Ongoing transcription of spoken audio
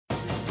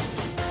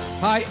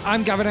Hi,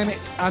 I'm Gavin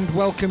Emmett and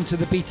welcome to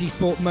the BT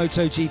Sport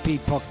MotoGP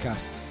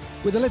podcast.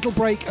 With a little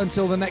break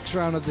until the next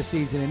round of the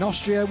season in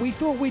Austria, we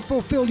thought we'd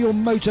fulfil your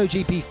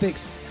MotoGP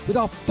fix with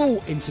our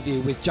full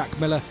interview with Jack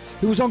Miller,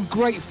 who was on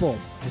great form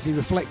as he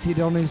reflected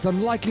on his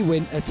unlikely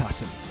win at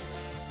Assen.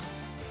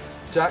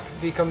 Jack,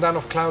 have you come down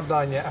off cloud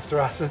nine yet after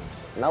Assen?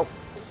 Nope.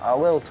 I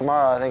will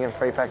tomorrow, I think, in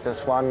free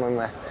practice one when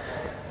we're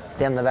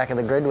down the back of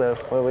the grid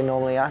where we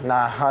normally are.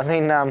 Nah, I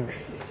mean,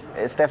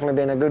 it's definitely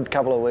been a good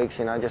couple of weeks,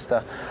 you know, just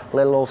to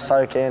let it all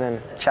soak in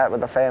and chat with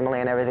the family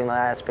and everything like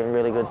that. It's been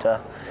really good to,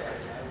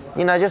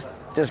 you know,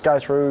 just go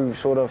through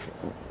sort of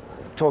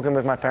talking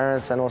with my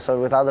parents and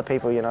also with other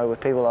people, you know, with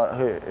people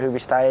who we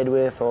stayed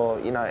with, or,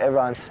 you know,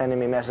 everyone's sending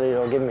me messages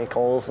or giving me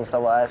calls and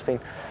stuff like that. It's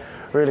been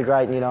really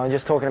great, you know, and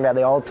just talking about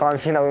the old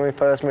times, you know, when we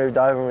first moved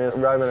over and we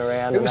were roaming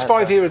around. It was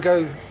 5 years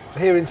ago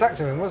here in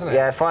Saxonham, wasn't it?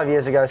 Yeah, 5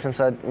 years ago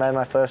since I made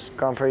my first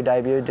Grand Prix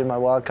debut, did my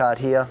wild card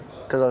here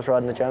because I was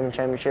riding the German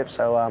Championship.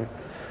 So,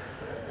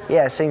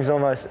 yeah, it seems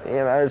almost, you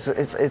know,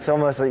 it's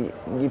almost like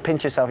you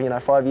pinch yourself, you know,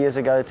 5 years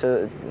ago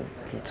to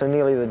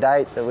nearly the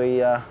date that we,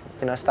 you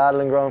know, started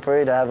in Grand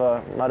Prix to have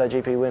a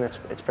MotoGP win.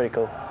 It's pretty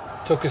cool.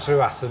 Took us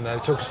through Assen though,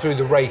 took us through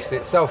the race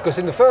itself, because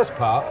in the first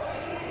part,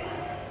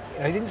 you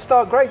know, it didn't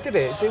start great, did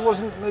it? It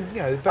wasn't,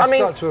 you know, the best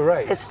start to a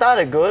race. It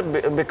started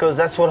good because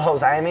that's what I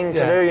was aiming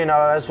to do, you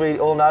know, as we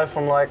all know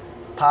from like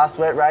past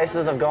wet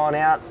races. I've gone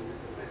out,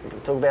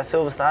 talk about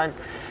Silverstone,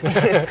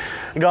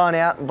 gone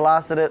out and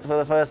blasted it for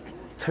the first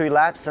 2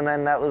 laps, and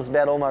then that was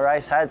about all my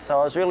race had. So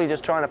I was really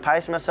just trying to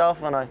pace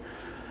myself, and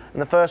in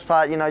the first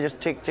part, you know,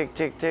 just tick, tick,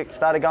 tick, tick,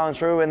 started going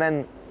through, and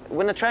then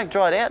when the track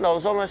dried out, I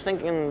was almost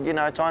thinking, you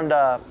know, time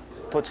to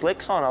put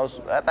slicks on. I was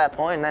at that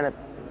point, and then it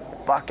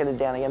bucketed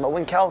down again. But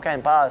when Cal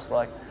came past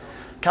me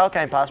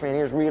and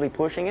he was really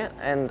pushing it,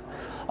 and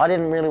I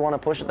didn't really want to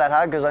push it that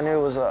hard because I knew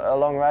it was a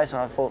long race,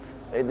 and I thought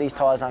these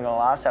tyres aren't going to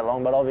last that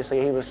long. But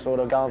obviously he was sort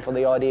of going for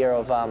the idea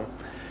of,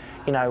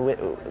 you know,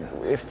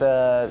 if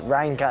the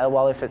rain,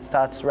 well, if it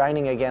starts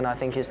raining again, I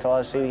think his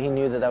tyres, he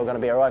knew that they were going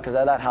to be all right because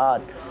they're that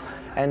hard.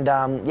 And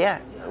yeah,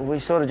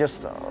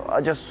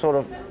 I just sort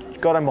of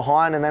got him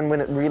behind, and then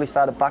when it really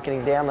started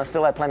bucketing down, I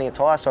still had plenty of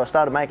tyres, so I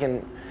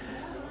started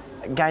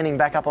gaining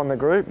back up on the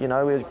group. You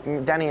know,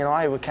 Danny and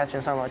I were catching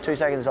something like 2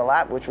 seconds a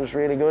lap, which was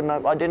really good. And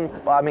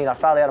I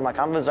fell out of my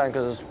comfort zone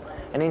because there's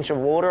an inch of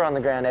water on the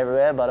ground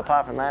everywhere, but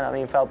apart from that, I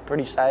mean, felt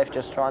pretty safe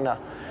just trying to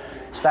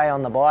stay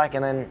on the bike.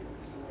 And then,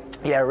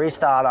 yeah,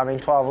 restart, I mean,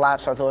 12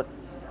 laps, I thought,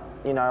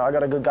 you know, I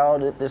got a good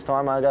go this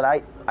time. I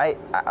got eight,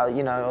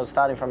 you know, I was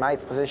starting from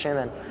 8th position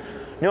and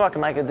knew I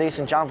could make a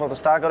decent jump off the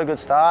start, got a good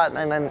start,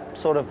 and then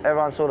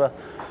everyone sort of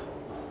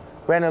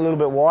ran a little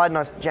bit wide, and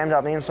I jammed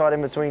up the inside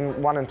in between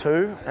 1 and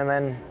 2, and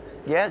then,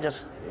 yeah,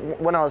 just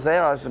when I was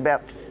there, I was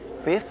about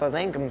 5th, I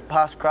think, and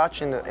passed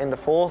Crutch into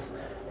 4th,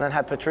 and then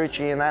had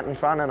Petrucci and that in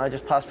front, and I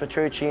just passed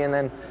Petrucci, and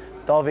then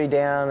Dovi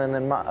down, and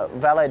then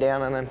Valle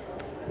down, and then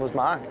was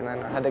Mark, and then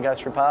I had to go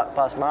through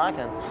past Mark.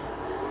 And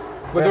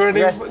were there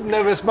any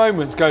nervous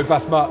moments going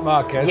past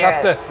Marquez?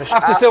 Yeah,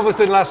 after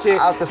Silverstone last year,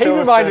 he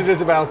reminded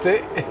us about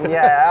it.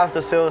 Yeah,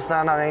 after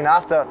Silverstone, I mean,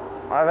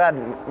 I've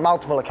had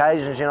multiple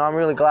occasions, you know, I'm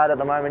really glad at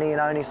the moment, you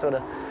know, and he's sort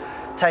of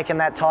taken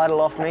that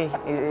title off me.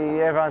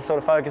 Everyone's sort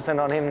of focusing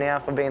on him now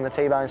for being the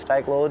T-Bone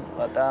Steak Lord,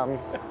 but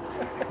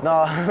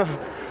no,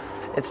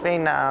 it's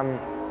been,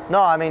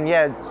 no, I mean,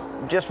 yeah,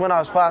 just when I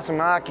was passing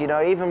Mark, you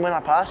know, even when I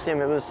passed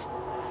him, it was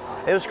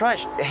quite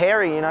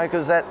hairy, you know,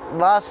 because that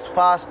last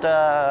fast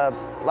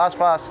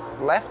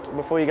left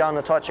before you go on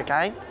the tight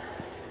chicane,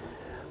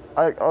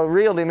 I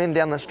reeled him in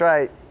down the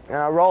straight, and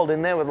I rolled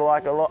in there with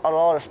like a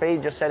lot of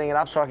speed, just setting it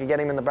up so I could get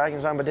him in the braking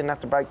zone, but didn't have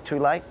to brake too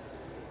late.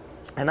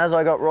 And as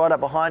I got right up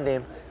behind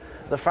him,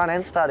 the front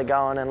end started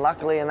going, and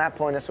luckily in that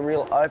point it's a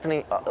real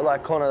opening,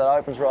 like corner that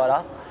opens right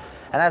up.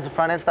 And as the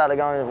front end started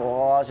going,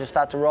 well, I just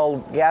started to roll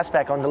gas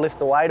back on to lift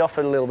the weight off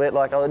it a little bit.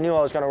 Like I knew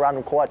I was going to run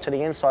him quite to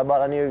the inside,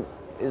 but I knew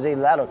it was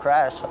either that or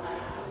crash. So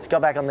I just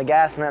got back on the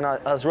gas, and then I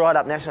was right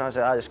up next to him. I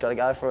said, I just got to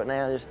go for it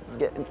now. Just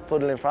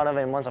put it in front of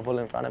him. Once I put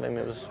it in front of him,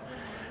 it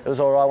was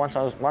all right. Once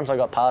I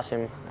got past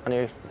him, I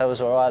knew that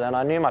was all right, and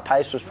I knew my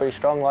pace was pretty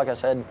strong. Like I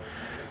said,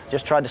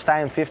 just tried to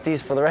stay in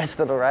 50s for the rest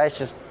of the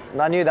race.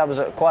 I knew that was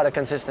quite a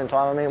consistent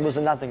time. I mean, it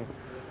wasn't nothing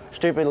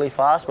stupidly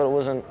fast, but it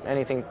wasn't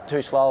anything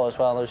too slow as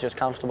well. It was just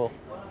comfortable.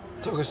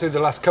 Talk us through the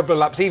last couple of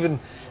laps, even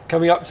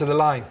coming up to the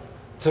line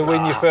to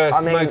win your first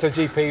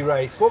MotoGP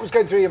race. What was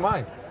going through your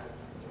mind?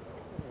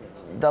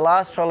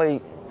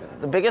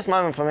 The biggest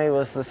moment for me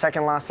was the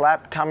second last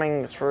lap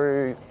coming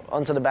through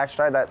onto the back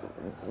straight. That,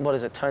 what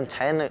is it, turn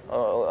 10?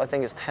 Or I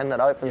think it's 10 that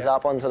opens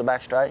up onto the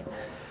back straight.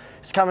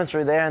 It's coming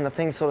through there, and the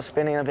thing's sort of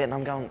spinning a bit, and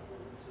I'm going,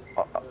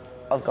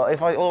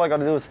 all I got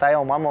to do is stay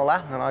on one more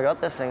lap, and I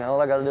got this thing.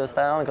 All I got to do is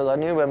stay on, because I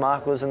knew where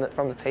Mark was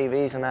from the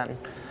TVs and that. And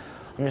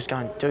I'm just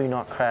going, do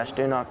not crash,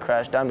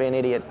 don't be an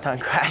idiot, don't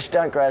crash.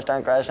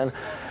 And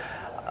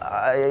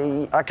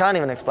I can't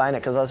even explain it,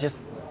 because I was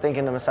just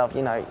thinking to myself,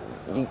 you know,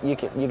 you're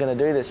going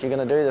to do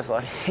this.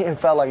 Like, it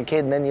felt like a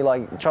kid, and then you're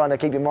like trying to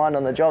keep your mind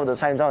on the job at the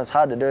same time. It's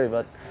hard to do,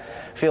 but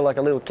I feel like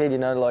a little kid, you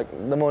know, like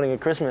the morning of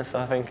Christmas,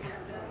 I think.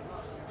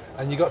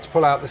 and you got to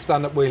pull out the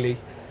stand-up wheelie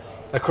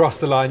across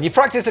the line. You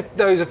practiced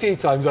those a few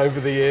times over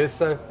the years,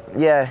 so...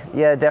 Yeah,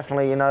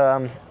 definitely. You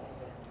know,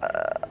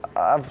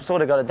 I've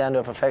sort of got it down to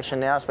a perfection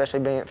now,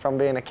 especially from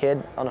being a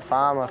kid on a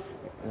farm. I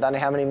don't know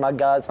how many mud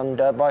guards on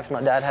dirt bikes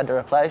my dad had to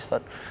replace,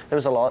 but it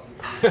was a lot.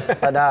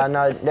 But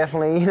no,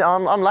 definitely, you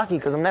know, I'm lucky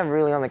because I'm never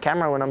really on the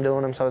camera when I'm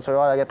doing them, so it's all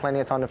right. I get plenty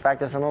of time to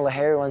practice, and all the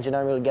hairy ones, you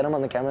don't really get them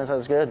on the camera, so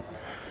it's good.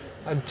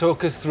 And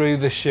talk us through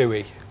the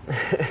shoey.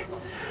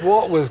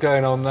 What was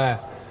going on there?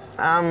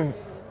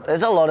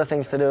 There's a lot of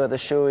things to do with the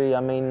shoey. I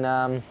mean,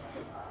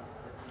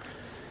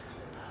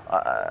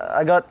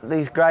 I got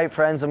these great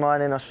friends of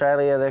mine in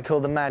Australia. They're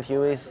called the Mad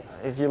Hueys.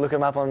 If you look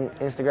them up on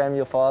Instagram,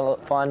 you'll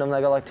find them. They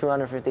got like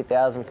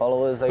 250,000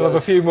 followers. We'll have a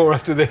few more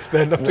after this.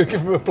 Then I have to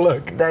give them a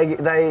plug.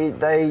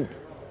 They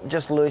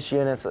just loose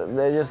units.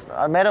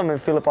 I met them in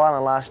Phillip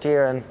Island last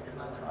year, and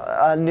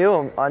I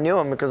knew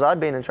them because I'd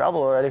been in trouble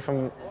already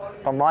from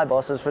my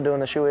bosses for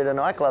doing a shoey at a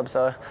nightclub.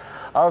 So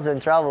I was in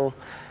trouble.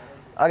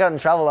 I got in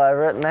trouble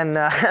over it, and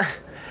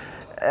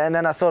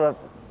then I sort of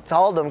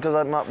told them because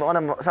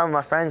some of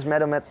my friends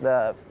met him at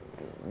the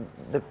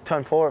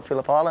Turn 4 at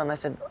Phillip Island, and they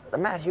said, the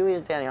Mad Huey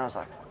is down here. I was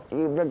like,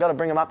 you've got to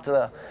bring him up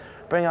to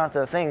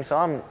the thing. So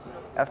I'm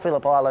at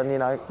Phillip Island, you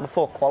know,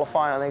 before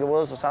qualifying, I think it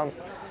was, or something.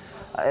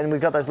 And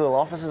we've got those little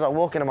offices. I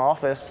walk into my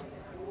office,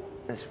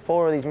 there's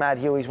 4 of these Mad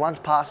Hueys, one's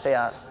passed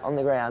out on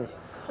the ground.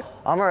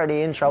 I'm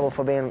already in trouble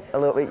for being a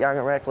little bit young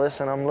and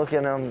reckless, and I'm looking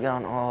and I'm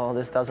going, oh,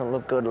 this doesn't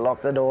look good,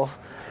 lock the door.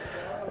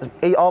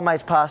 Old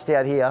mate's passed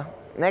out here.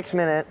 Next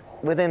minute,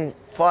 within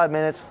 5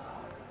 minutes,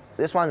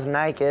 this one's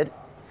naked.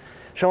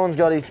 Sean's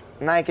got his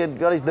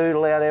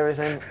doodle out,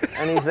 everything,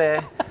 and he's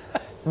there.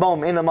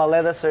 Boom, into my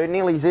leather suit,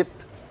 nearly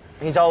zipped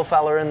his old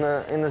fella in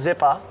the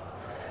zipper.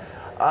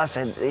 I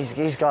said,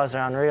 these guys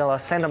are unreal. I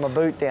sent them a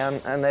boot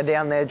down, and they're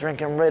down there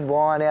drinking red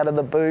wine out of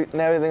the boot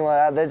and everything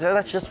like that.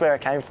 That's just where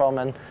it came from,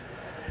 and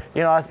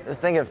you know, I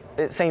think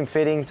it seemed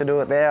fitting to do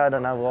it there. I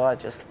don't know why. I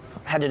just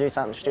had to do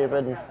something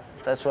stupid, and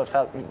that's what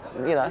felt.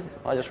 You know,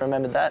 I just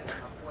remembered that.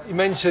 You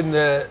mentioned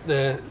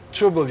the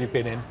trouble you've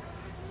been in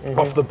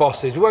off the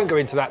bosses. We won't go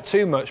into that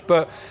too much,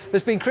 but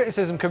there's been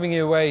criticism coming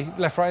your way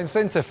left, right and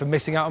centre for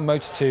missing out on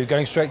Moto2,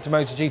 going straight to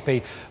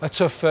MotoGP. A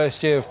tough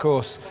first year, of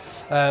course,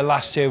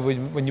 last year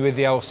when you were with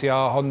the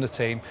LCR Honda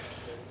team.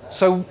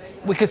 So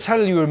we could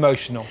tell you were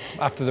emotional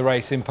after the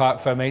race in Parc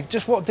Fermé.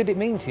 Just what did it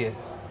mean to you?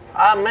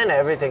 It meant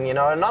everything, you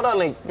know, not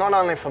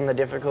only from the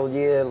difficult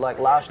year like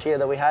last year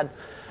that we had,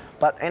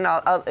 but in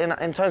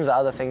terms of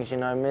other things, you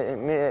know,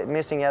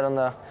 missing out on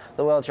the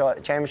World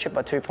Championship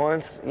by 2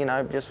 points, you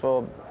know, just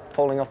for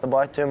falling off the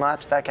bike too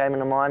much, that came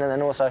into mind. And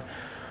then also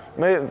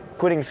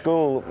quitting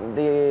school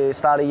the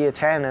start of year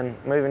 10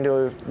 and moving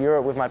to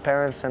Europe with my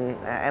parents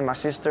and my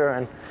sister,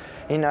 and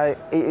you know,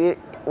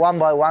 one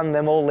by one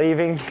them all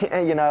leaving.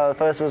 You know,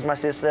 first was my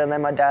sister, and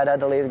then my dad had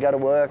to leave to go to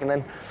work, and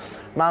then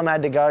Mum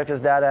had to go because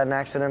Dad had an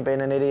accident,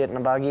 being an idiot in a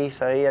buggy,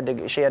 so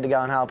she had to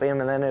go and help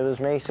him, and then it was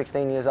me,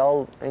 16 years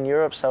old, in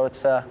Europe. So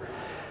it's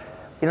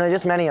you know,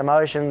 just many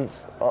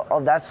emotions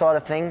of that side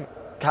of thing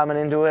coming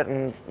into it,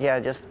 and yeah,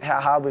 just how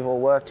hard we've all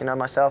worked, you know,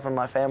 myself and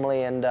my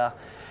family and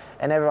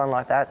everyone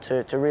like that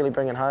to really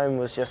bring it home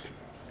was just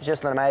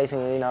an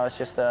amazing, you know, it's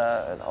just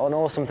an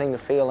awesome thing to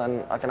feel,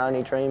 and I can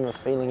only dream of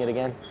feeling it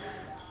again.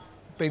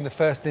 Being the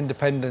first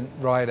independent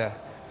rider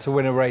to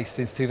win a race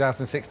since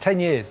 2006, 10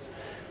 years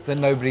that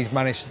nobody's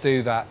managed to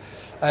do that.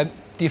 Do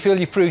you feel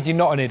you've proved you're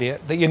not an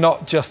idiot, that you're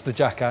not just the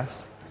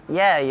jackass?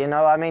 Yeah, you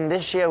know, I mean,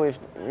 this year we've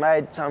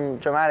made some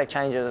dramatic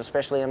changes,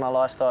 especially in my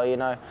lifestyle, you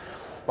know.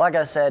 Like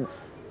I said,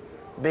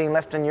 being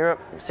left in Europe,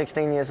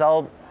 16 years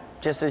old,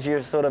 just as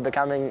you're sort of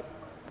becoming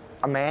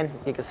a man,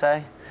 you could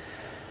say.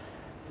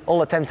 All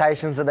the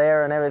temptations are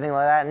there and everything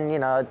like that, and, you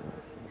know,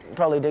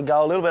 probably did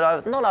go a little bit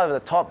over, not over the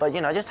top, but,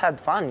 you know, just had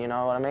fun, you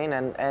know what I mean?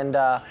 And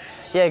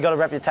yeah, got a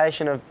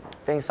reputation of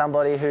being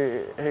somebody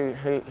who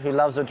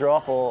loves a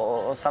drop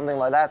or something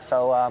like that.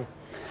 So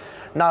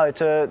no,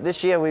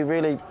 this year we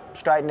really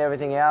straightened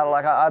everything out.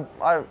 Like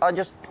I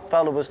just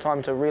felt it was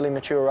time to really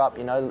mature up.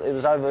 You know, it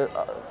was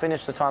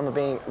finished the time of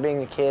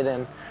being a kid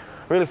and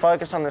really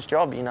focused on this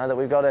job, you know, that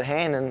we've got at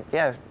hand. And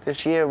yeah,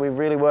 this year we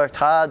really worked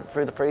hard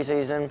through the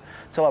pre-season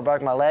until I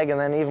broke my leg, and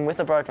then even with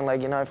the broken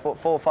leg, you know, 4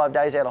 or 5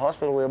 days out of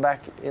hospital, we were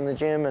back in the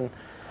gym and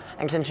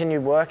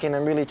continued working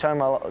and really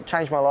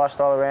changed my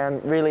lifestyle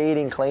around, really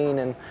eating clean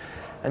and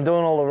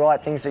doing all the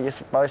right things that you're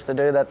supposed to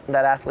do, that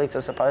athletes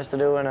are supposed to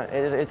do, and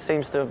it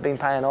seems to have been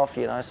paying off,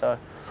 you know. So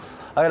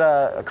I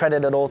got to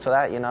credit it all to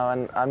that, you know.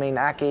 And I mean,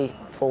 Aki,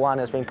 for one,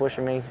 has been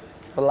pushing me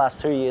for the last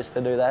 2 years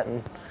to do that,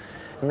 and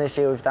this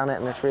year we've done it,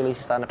 and it's really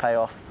starting to pay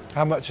off.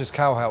 How much has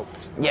Cal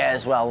helped? Yeah,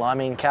 as well. I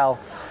mean, Cal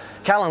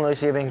and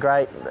Lucy have been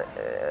great.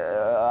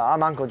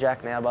 I'm Uncle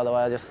Jack now, by the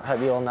way. I just hope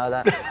you all know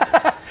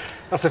that.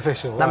 That's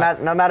official.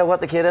 No matter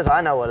what the kid is,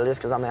 I know what it is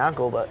because I'm the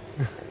uncle, but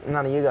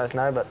none of you guys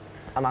know, but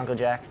I'm Uncle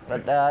Jack.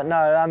 But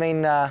no, I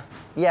mean,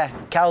 yeah,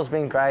 Cal's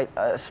been great,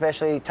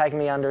 especially taking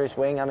me under his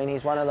wing. I mean,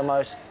 he's one of the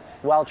most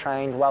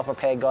well-trained,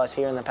 well-prepared guys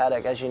here in the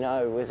paddock, as you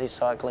know, with his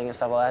cycling and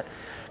stuff like that.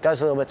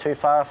 Goes a little bit too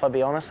far, if I'll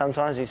be honest.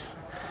 Sometimes he's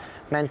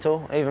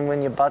mental. Even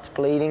when your butt's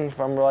bleeding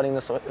from riding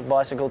the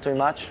bicycle too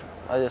much,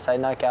 I just say,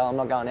 no, Cal, I'm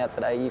not going out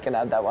today. You can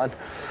have that one.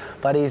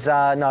 But he's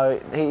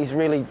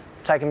really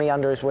taken me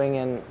under his wing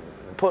and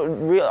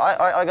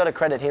I got to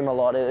credit him a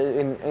lot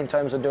in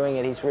terms of doing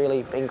it. He's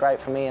really been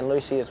great for me and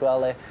Lucy as well.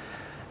 They're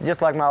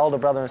just like my older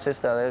brother and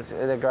sister.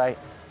 They're great.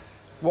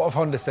 What have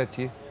Honda said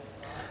to you?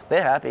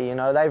 They're happy, you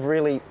know. They've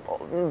really,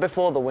 even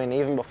before the win,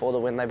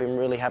 they've been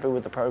really happy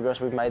with the progress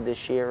we've made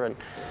this year. And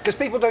because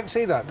people don't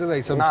see that, do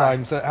they?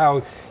 Sometimes, no. That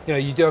how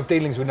you do have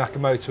dealings with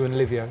Nakamoto and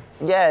Livio.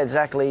 Yeah,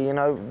 exactly. You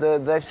know,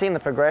 they've seen the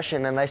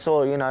progression and they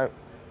saw,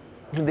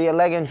 the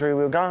leg injury.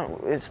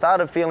 It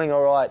started feeling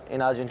all right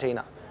in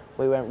Argentina.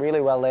 We went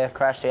really well there,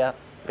 crashed out,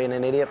 being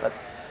an idiot,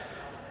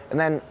 and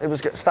then it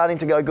was starting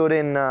to go good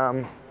in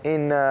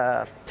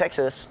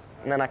Texas,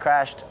 and then I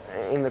crashed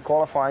in the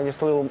qualifying,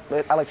 just a little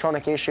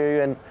electronic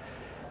issue, and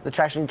the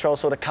traction control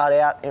sort of cut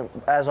out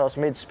as I was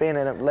mid-spin,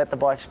 and it let the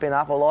bike spin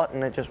up a lot,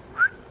 and it just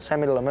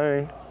sent me to the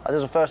moon. It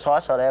was the first high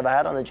side I ever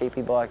had on the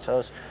GP bike, so it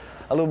was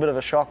a little bit of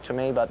a shock to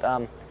me, but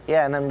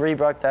yeah, and then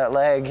re-broke that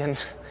leg,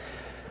 and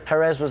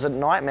Jerez was a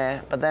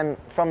nightmare. But then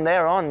from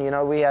there on,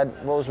 we had,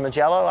 what was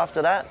Mugello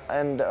after that?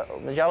 And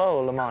Mugello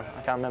or Le Mans?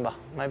 I can't remember.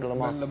 Maybe Le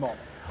Mans.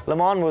 Le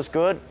Mans was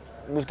good.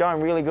 It was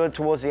going really good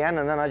towards the end,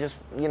 and then I just,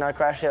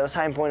 crashed at the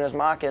same point as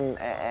Mark and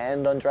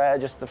Andrea,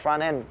 just the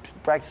front end,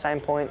 braked the same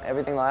point,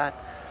 everything like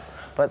that.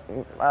 But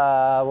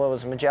what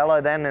was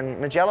Mugello then? And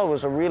Mugello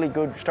was a really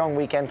good, strong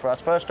weekend for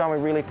us. First time we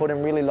really put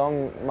in really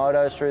long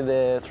motos through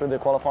the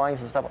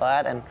qualifyings and stuff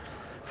like that, and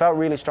felt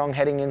really strong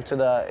heading into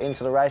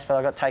the race, but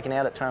I got taken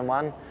out at turn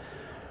 1,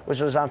 which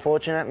was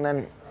unfortunate. And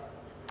then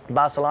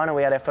Barcelona,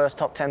 we had our first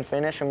top 10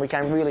 finish, and we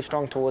came really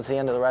strong towards the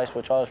end of the race,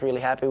 which I was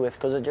really happy with,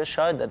 because it just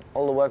showed that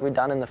all the work we'd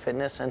done in the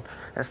fitness and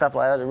stuff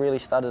like that, it really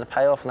started to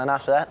pay off. And then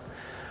after that,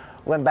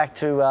 went back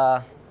to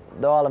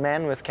the Isle of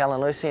Man with Cal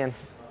and Lucy, and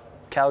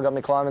Cal got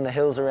me climbing the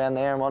hills around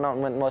there and whatnot,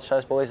 and went and watched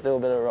those boys do a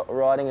bit of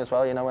riding as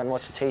well, went and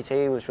watched the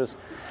TT, which was an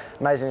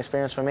amazing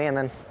experience for me. And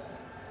then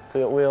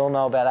we all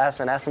know about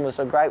Assen. Assen was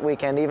a great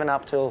weekend, even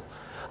up till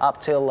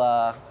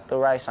the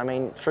race. I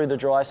mean, through the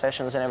dry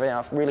sessions and everything,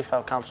 I really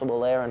felt comfortable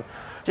there, and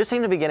just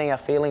seemed to be getting our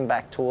feeling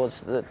back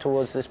towards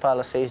this part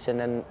of the season.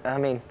 And I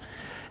mean,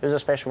 it was a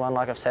special one,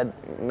 like I've said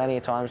many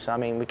times. I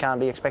mean, we can't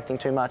be expecting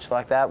too much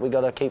like that. We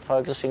got to keep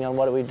focusing on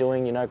what are we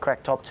doing.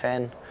 Crack top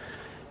 10,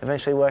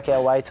 eventually work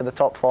our way to the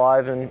top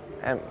 5, and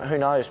who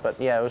knows. But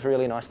yeah, it was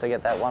really nice to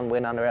get that one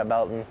win under our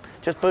belt and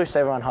just boost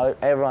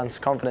everyone's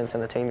confidence in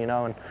the team,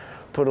 and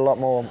put a lot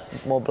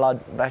more blood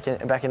back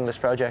into this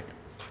project.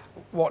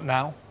 What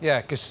now?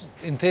 Yeah, because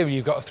in theory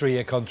you've got a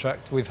 3-year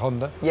contract with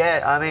Honda.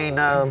 Yeah, I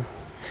mean,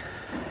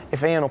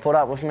 if Ian will put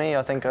up with me,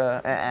 I think,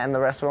 and the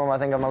rest of them, I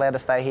think I'm allowed to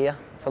stay here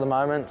for the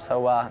moment.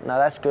 So no,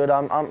 that's good.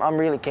 I'm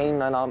really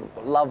keen, and I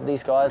love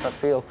these guys. I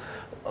feel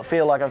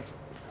like I've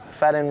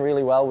fat in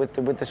really well with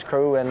this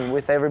crew and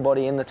with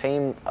everybody in the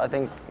team. I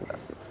think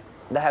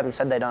they haven't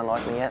said they don't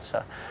like me yet, so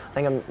I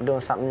think I'm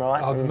doing something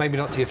right. Oh, maybe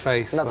not to your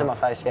face. Not to my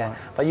face, yeah. Right.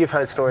 But you've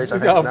heard stories, I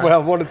think. Oh,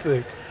 well, 1 or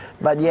 2.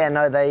 But yeah,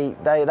 no,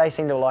 they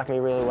seem to like me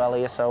really well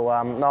here. So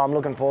no, I'm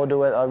looking forward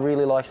to it. I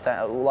really like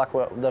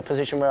the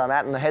position where I'm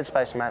at and the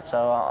headspace I'm at.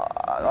 So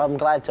I'm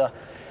glad to.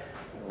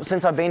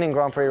 Since I've been in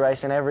Grand Prix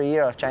racing every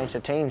year, I've changed the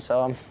team.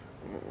 So I'm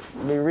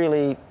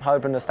really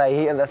hoping to stay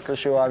here. That's for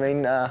sure. I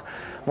mean,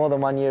 more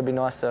than 1 year, it'd be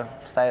nice to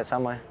stay at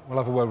somewhere. We'll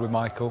have a word with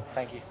Michael.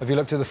 Thank you. Have you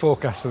looked at the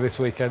forecast for this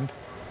weekend?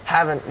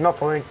 Haven't, not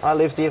point. I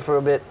lived here for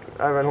a bit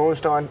over in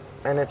Hornstein,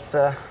 and it's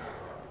no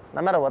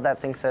matter what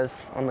that thing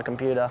says on the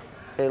computer,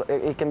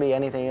 it can be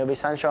anything. It'll be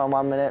sunshine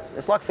 1 minute.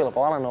 It's like Phillip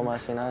Island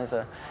almost,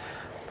 So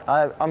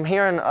I'm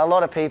hearing a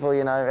lot of people,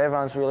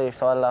 everyone's really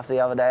excited after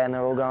the other day, and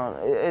they're all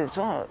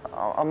going.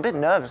 I'm a bit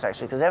nervous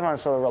actually, because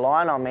everyone's sort of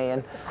relying on me,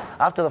 and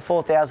after the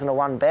 4,000 to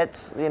 1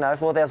 bets,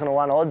 4,000 to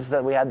 1 odds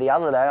that we had the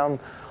other day,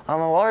 I'm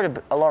worried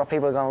a lot of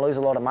people are going to lose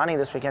a lot of money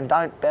this weekend.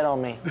 Don't bet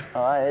on me.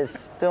 All right? It's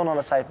still not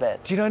a safe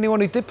bet. Do you know anyone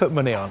who did put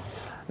money on?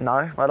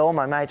 No, but all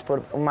my mates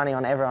put money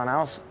on everyone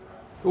else.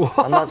 What?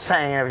 I'm not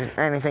saying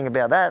anything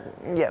about that.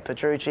 Yeah,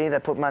 Petrucci, they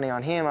put money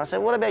on him. I said,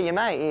 what about your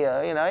mate?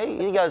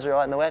 He goes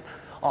right in the wet.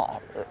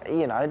 Oh,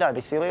 don't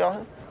be silly.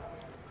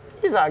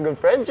 He's our good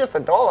friend, just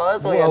 $1.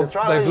 That's all you had to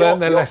throw. They've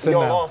learned their lesson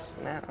your now. Loss.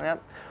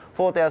 Yep.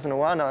 4,000 to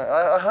 1.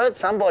 I heard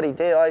somebody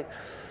did.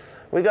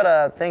 We got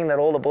a thing that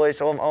all the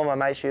boys, all my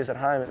mates use at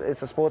home.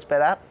 It's a sports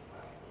bet app,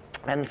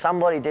 and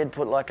somebody did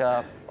put like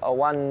a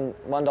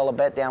 $1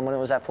 bet down when it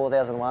was at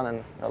 4,001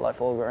 and got like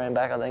 $4,000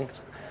 back, I think.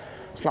 So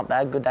it's not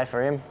bad. Good day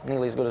for him.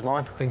 Nearly as good as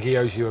mine. I think he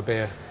owes you a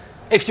beer,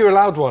 if you're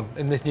allowed one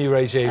in this new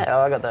regime. Yeah,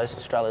 I got those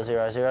Australia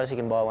 00s. You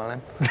can buy one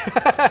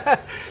of them.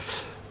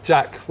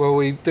 Jack, well,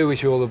 we do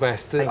wish you all the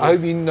best. I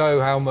hope you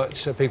know how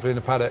much people in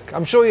the paddock.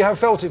 I'm sure you have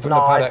felt it from the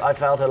paddock. I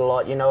felt it a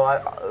lot.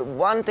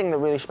 One thing that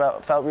really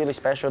felt really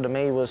special to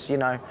me was,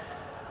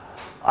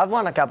 I've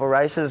won a couple of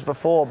races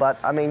before, but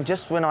I mean,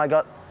 just when I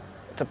got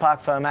to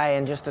Parc Fermé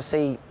and just to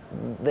see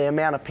the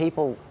amount of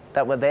people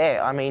that were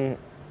there. I mean,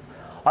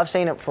 I've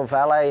seen it for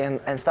valet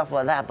and stuff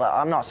like that, but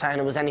I'm not saying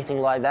it was anything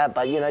like that.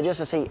 But just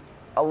to see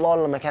a lot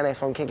of the mechanics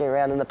from kicking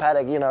around in the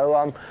paddock,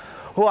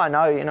 who I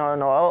know, and I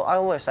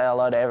always say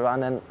hello to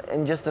everyone,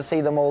 and just to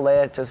see them all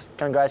there, just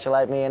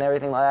congratulate me and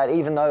everything like that,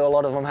 even though a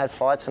lot of them had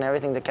flights and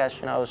everything to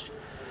catch,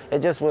 it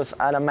just was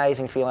an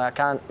amazing feeling. I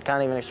can't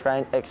even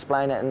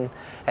explain it,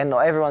 and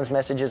everyone's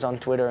messages on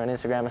Twitter and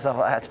Instagram and stuff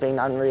like that's been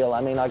unreal.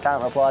 I mean, I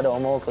can't reply to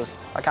them all because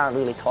I can't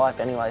really type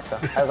anyway. So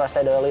as I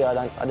said earlier,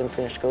 I didn't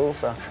finish school,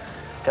 so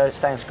go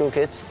stay in school,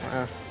 kids.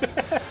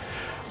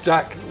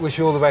 Jack, wish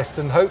you all the best,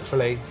 and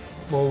hopefully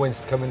more wins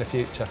to come in the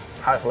future.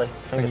 Hopefully,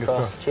 fingers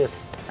crossed. Cheers.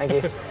 Thank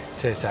you.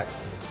 Cheers, Jack.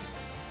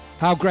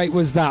 How great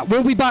was that?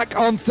 We'll be back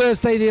on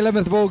Thursday, the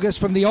 11th of August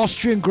from the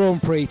Austrian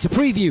Grand Prix to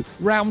preview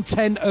round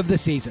 10 of the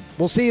season.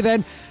 We'll see you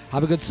then.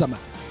 Have a good summer.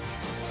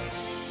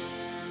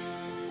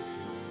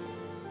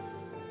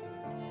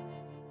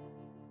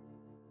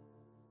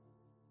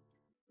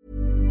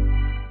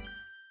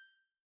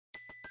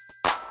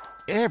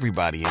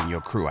 Everybody in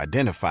your crew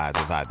identifies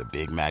as either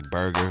Big Mac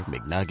Burger,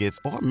 McNuggets,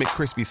 or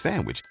McCrispy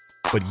Sandwich.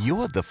 But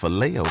you're the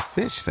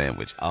Filet-O-Fish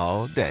Sandwich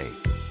all day.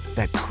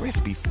 That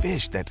crispy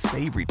fish, that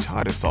savory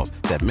tartar sauce,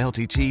 that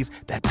melty cheese,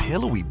 that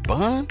pillowy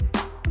bun.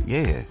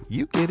 Yeah,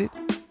 you get it.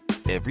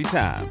 Every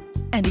time.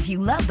 And if you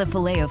love the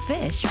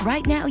Filet-O-Fish,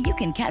 right now you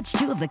can catch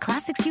 2 of the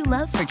classics you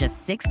love for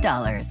just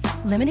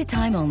 $6. Limited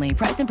time only.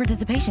 Price and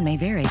participation may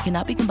vary.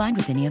 Cannot be combined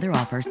with any other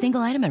offer.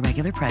 Single item at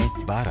regular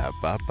price.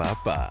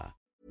 Ba-da-ba-ba-ba.